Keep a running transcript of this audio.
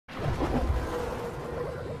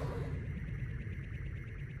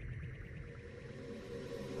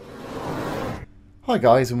Hi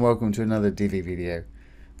guys, and welcome to another Divi video.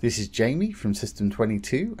 This is Jamie from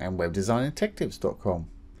System22 and webdesignandtechtips.com.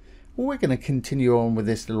 Well, we're going to continue on with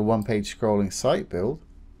this little one-page scrolling site build,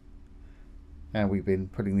 and we've been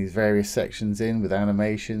putting these various sections in with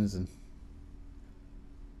animations and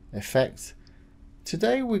effects.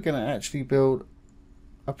 Today we're going to actually build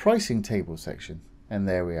a pricing table section, and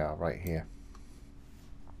there we are right here.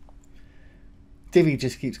 Divi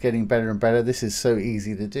just keeps getting better and better. This is so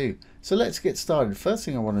easy to do. So let's get started. First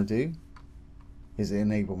thing I want to do is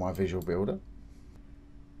enable my visual builder.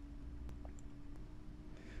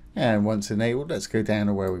 And once enabled, let's go down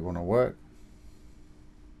to where we want to work.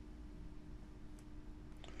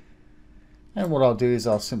 And what I'll do is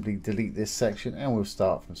I'll simply delete this section and we'll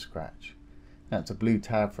start from scratch. That's a blue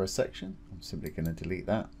tab for a section. I'm simply going to delete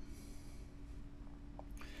that.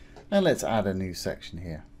 And let's add a new section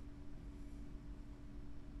here.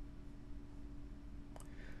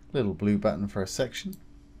 Little blue button for a section.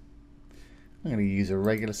 I'm going to use a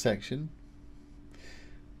regular section.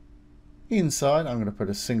 Inside I'm going to put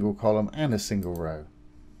a single column and a single row.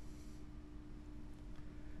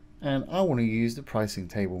 And I want to use the pricing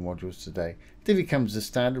table modules today. Divi comes as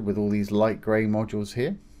standard with all these light grey modules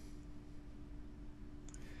here.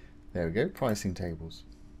 There we go, pricing tables.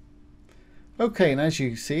 Okay, and as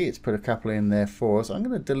you see, it's put a couple in there for us. I'm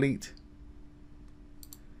going to delete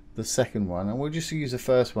the second one, and we'll just use the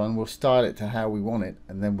first one. We'll style it to how we want it,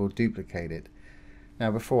 and then we'll duplicate it.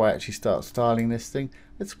 Now, before I actually start styling this thing,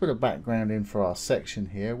 let's put a background in for our section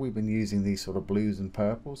here. We've been using these sort of blues and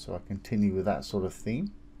purples, so I continue with that sort of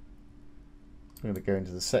theme. I'm going to go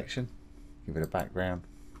into the section, give it a background.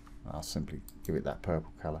 I'll simply give it that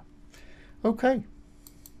purple color. Okay.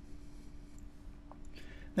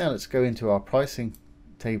 Now let's go into our pricing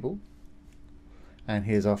table. And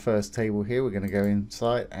here's our first table here. We're going to go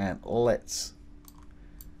inside and let's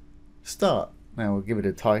start. Now we'll give it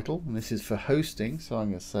a title, and this is for hosting, so I'm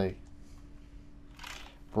going to say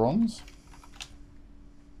bronze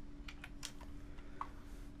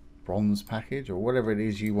package, or whatever it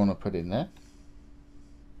is you want to put in there.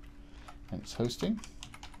 And it's hosting.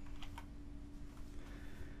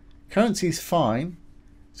 Currency is fine.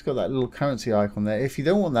 It's got that little currency icon there. If you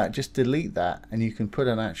don't want that, just delete that, and you can put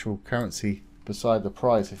an actual currency beside the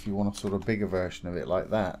price if you want a sort of bigger version of it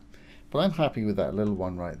like that. But I'm happy with that little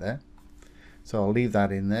one right there, so I'll leave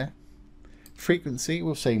that in there. Frequency,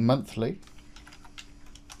 we'll say monthly.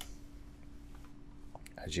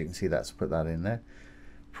 As you can see, that's put that in there.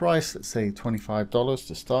 Price, let's say $25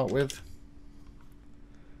 to start with.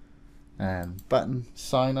 And button,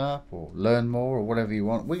 sign up or learn more or whatever you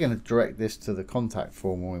want. We're going to direct this to the contact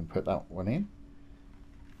form when we put that one in.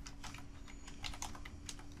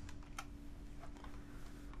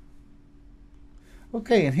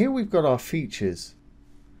 Okay, and here we've got our features.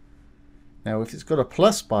 Now if it's got a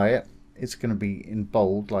plus by it, it's going to be in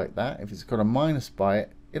bold like that. If it's got a minus by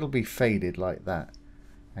it, it'll be faded like that.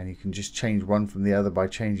 And you can just change one from the other by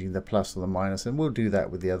changing the plus or the minus, and we'll do that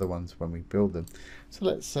with the other ones when we build them. So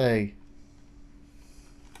let's say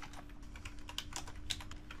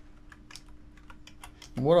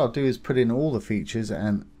and what I'll do is put in all the features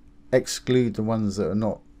and exclude the ones that are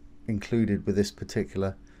not included with this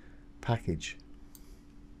particular package.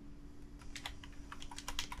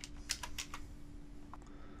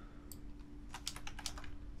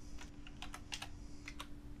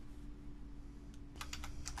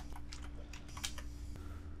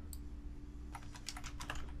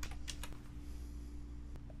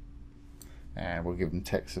 And we'll give them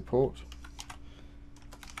tech support.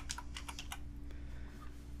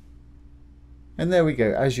 And there we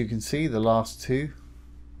go. As you can see, the last two,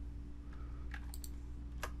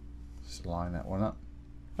 just line that one up,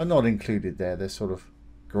 are not included there. They're sort of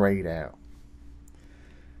grayed out.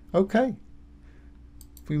 Okay.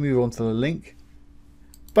 If we move on to the link,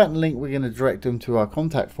 button link, we're going to direct them to our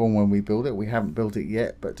contact form when we build it. We haven't built it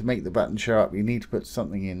yet, but to make the button show up, you need to put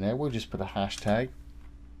something in there. We'll just put a hashtag.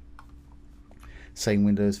 Same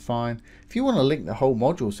window is fine. If you want to link the whole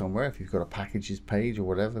module somewhere, if you've got a packages page or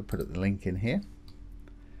whatever, put the link in here.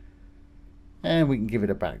 And we can give it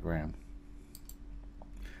a background.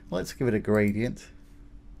 Let's give it a gradient.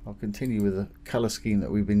 I'll continue with the color scheme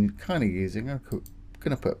that we've been kind of using. I'm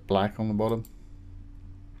going to put black on the bottom.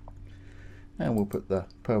 And we'll put the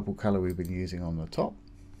purple color we've been using on the top.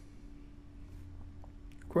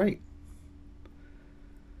 Great.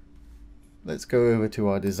 Let's go over to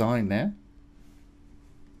our design now.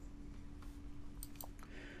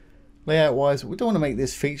 Layout wise, we don't want to make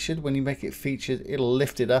this featured. When you make it featured, it'll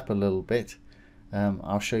lift it up a little bit.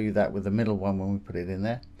 I'll show you that with the middle one when we put it in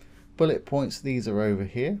there. Bullet points, these are over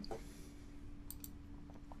here.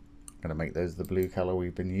 I'm going to make those the blue color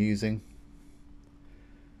we've been using.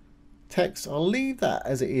 Text, I'll leave that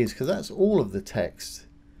as it is because that's all of the text.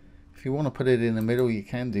 If you want to put it in the middle you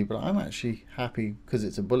can do, but I'm actually happy because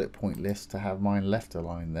it's a bullet point list to have mine left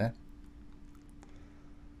aligned there.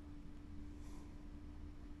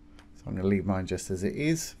 So I'm going to leave mine just as it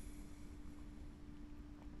is.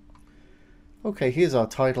 Okay, here's our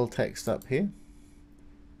title text up here.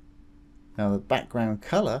 Now the background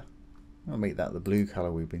color, I'll make that the blue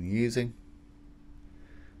color we've been using.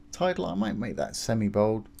 Title, I might make that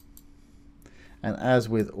semi-bold. And as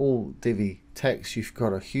with all Divi text, you've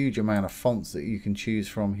got a huge amount of fonts that you can choose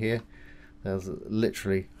from here. There's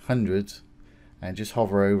literally hundreds, and just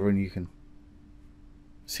hover over and you can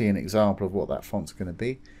see an example of what that font's going to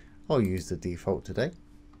be. I'll use the default today.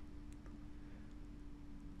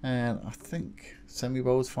 And I think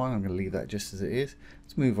semi-bold is fine. I'm going to leave that just as it is.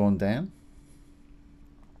 Let's move on down.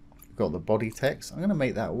 We've got the body text. I'm going to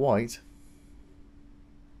make that white.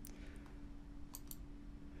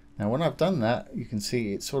 Now when I've done that, you can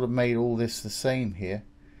see it sort of made all this the same here.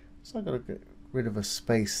 So I've got to get rid of a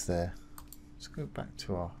space there. Let's go back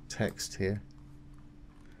to our text here.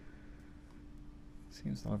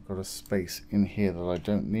 Seems like I've got a space in here that I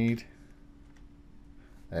don't need.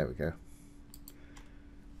 There we go.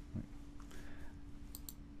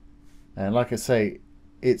 And like I say,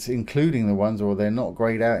 it's including the ones, or they're not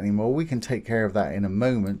grayed out anymore. We can take care of that in a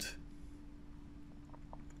moment.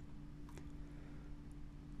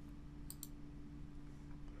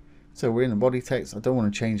 So we're in the body text. I don't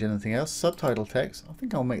want to change anything else. Subtitle text, I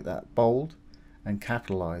think I'll make that bold and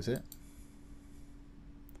capitalize it.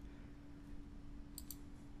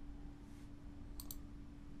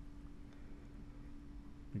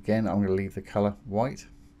 Again, I'm going to leave the color white.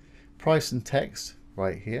 Price and text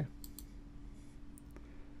right here.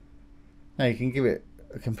 Now you can give it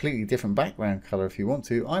a completely different background color if you want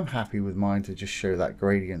to. I'm happy with mine to just show that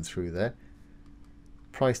gradient through there.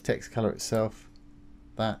 Price text color itself,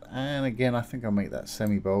 that, and again I think I'll make that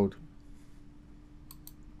semi-bold.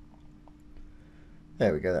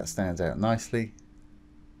 There we go, that stands out nicely.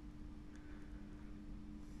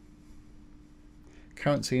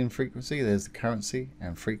 Currency and frequency, there's the currency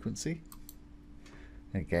and frequency.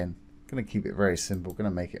 Again, going to keep it very simple, going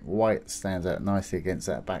to make it white, stands out nicely against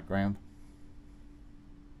that background.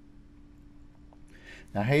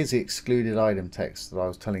 Now here's the excluded item text that I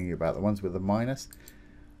was telling you about, the ones with the minus.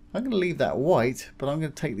 I'm going to leave that white, but I'm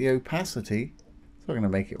going to take the opacity, so I'm going to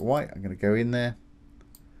make it white. I'm going to go in there,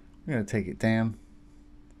 I'm going to take it down,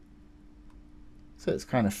 so it's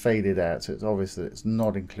kind of faded out, so it's obvious that it's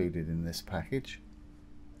not included in this package.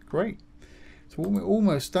 Great, so we're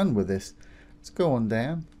almost done with this. Let's go on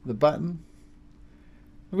down, the button.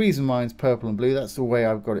 The reason mine's purple and blue, that's the way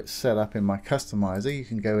I've got it set up in my customizer. You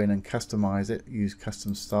can go in and customize it, use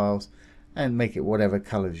custom styles, and make it whatever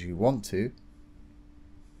colors you want to.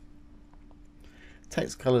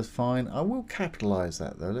 Text color's fine. I will capitalize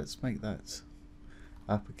that though. Let's make that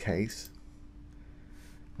uppercase.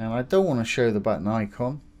 And I don't want to show the button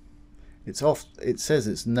icon. It's off. It says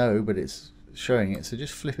it's no, but it's showing it. So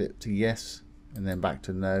just flip it to yes, and then back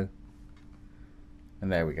to no. And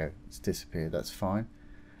there we go. It's disappeared. That's fine.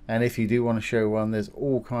 And if you do want to show one, there's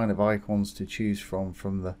all kind of icons to choose from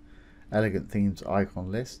the Elegant Themes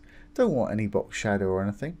icon list. Don't want any box shadow or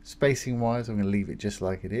anything. Spacing wise, I'm going to leave it just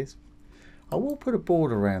like it is. I will put a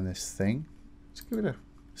border around this thing. Let's give it a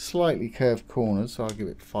slightly curved corners, so I'll give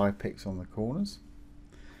it 5 picks on the corners.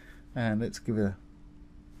 And let's give it a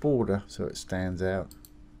border so it stands out.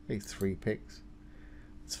 Maybe 3 picks.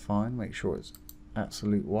 It's fine. Make sure it's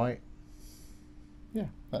absolute white. Yeah,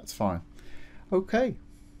 that's fine. Okay.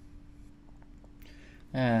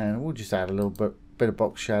 And we'll just add a little bit of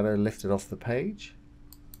box shadow, lift it off the page.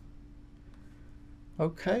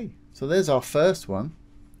 Okay, so there's our first one.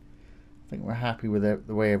 I think we're happy with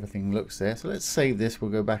the way everything looks there. So let's save this.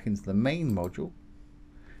 We'll go back into the main module,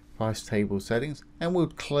 price table settings, and we'll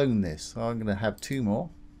clone this. So I'm going to have 2 more.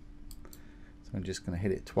 So I'm just going to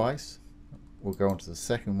hit it twice. We'll go on to the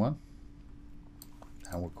second one,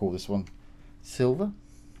 and we'll call this one silver.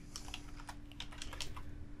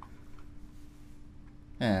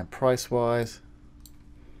 And price wise,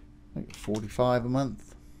 I think 45 a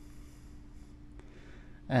month.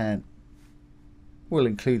 And we'll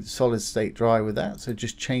include the solid state drive with that, so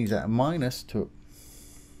just change that minus to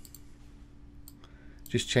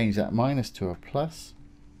a plus.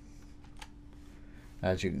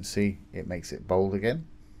 As you can see, it makes it bold again.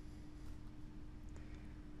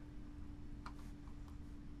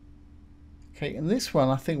 Okay, and this one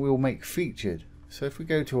I think we'll make featured. So if we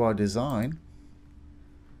go to our design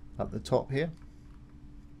up the top here,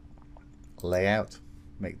 layout,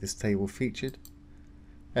 make this table featured.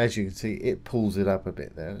 As you can see, it pulls it up a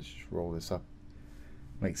bit there. Let's just roll this up.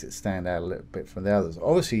 Makes it stand out a little bit from the others.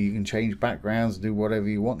 Obviously you can change backgrounds, do whatever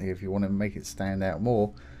you want here if you want to make it stand out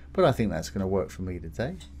more, but I think that's going to work for me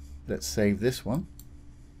today. Let's save this one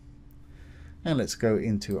and let's go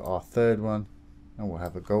into our third one, and we'll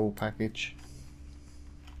have a gold package.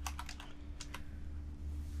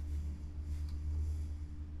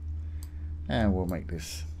 And we'll make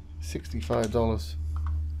this $65,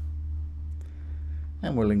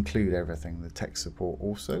 and we'll include everything, the tech support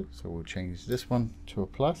also, so we'll change this one to a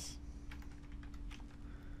plus,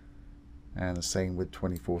 and the same with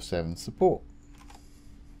 24/7 support.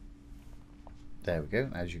 There we go.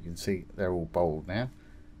 As you can see, they're all bold now.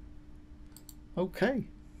 Okay,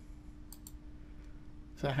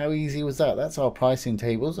 so how easy was that? That's our pricing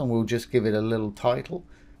tables, and we'll just give it a little title.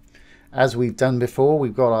 As we've done before,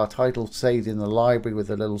 we've got our title saved in the library with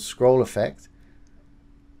a little scroll effect.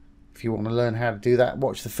 If you want to learn how to do that,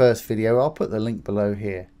 watch the first video. I'll put the link below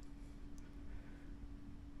here.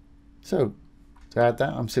 So to add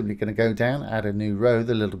that, I'm simply going to go down, add a new row,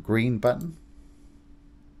 the little green button,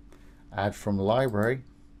 add from library.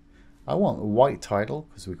 I want a white title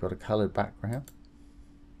because we've got a colored background.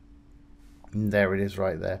 And there it is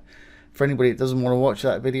right there. For anybody that doesn't want to watch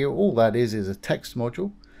that video, all that is a text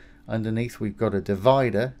module. Underneath we've got a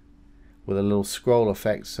divider with a little scroll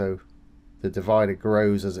effect, so the divider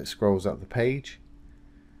grows as it scrolls up the page,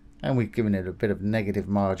 and we've given it a bit of negative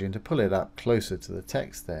margin to pull it up closer to the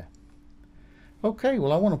text there. Okay,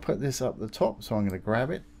 well I want to put this up the top, so I'm going to grab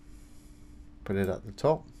it, put it at the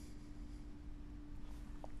top,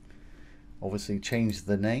 obviously change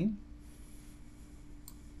the name,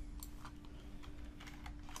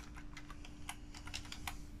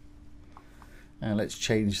 and let's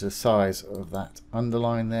change the size of that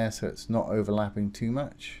underline there so it's not overlapping too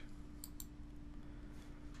much.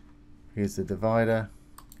 Here's the divider.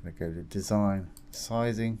 I'm going to go to design,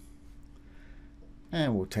 sizing,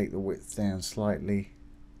 and we'll take the width down slightly.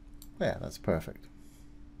 Yeah, that's perfect.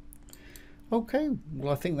 Okay,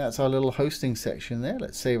 well I think that's our little hosting section there.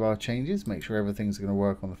 Let's save our changes, make sure everything's going to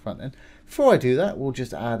work on the front end. Before I do that, we'll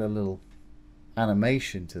just add a little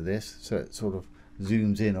animation to this so it sort of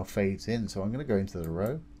zooms in or fades in. So I'm going to go into the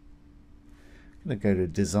row, I'm going to go to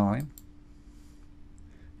design,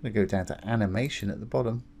 I'm going to go down to animation at the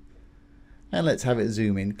bottom, and let's have it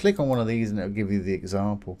zoom in. Click on one of these and it'll give you the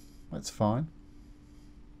example. That's fine.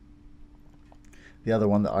 The other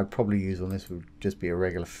one that I'd probably use on this would just be a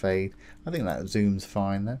regular fade. I think that zooms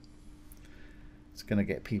fine though. It's going to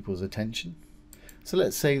get people's attention. So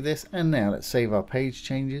let's save this, and now let's save our page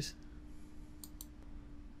changes.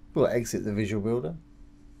 We'll exit the visual builder,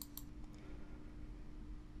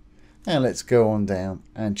 and let's go on down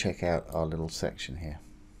and check out our little section here.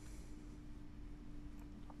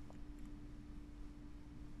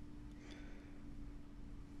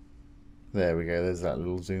 There we go, there's that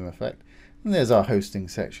little zoom effect, and there's our hosting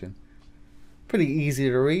section. Pretty easy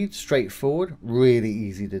to read, straightforward, really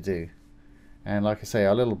easy to do. And like I say,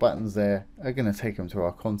 our little buttons there are going to take them to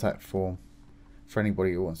our contact form for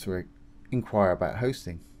anybody who wants to inquire about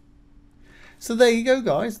hosting. So there you go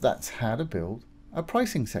guys, that's how to build a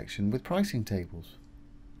pricing section with pricing tables.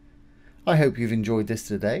 I hope you've enjoyed this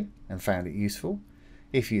today and found it useful.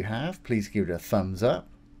 If you have, please give it a thumbs up,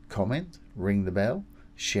 comment, ring the bell,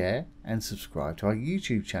 share and subscribe to our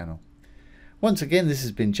YouTube channel. Once again, this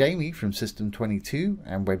has been Jamie from System22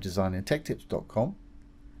 and webdesignandtechtips.com.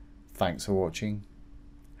 Thanks for watching.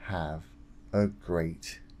 Have a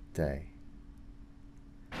great day.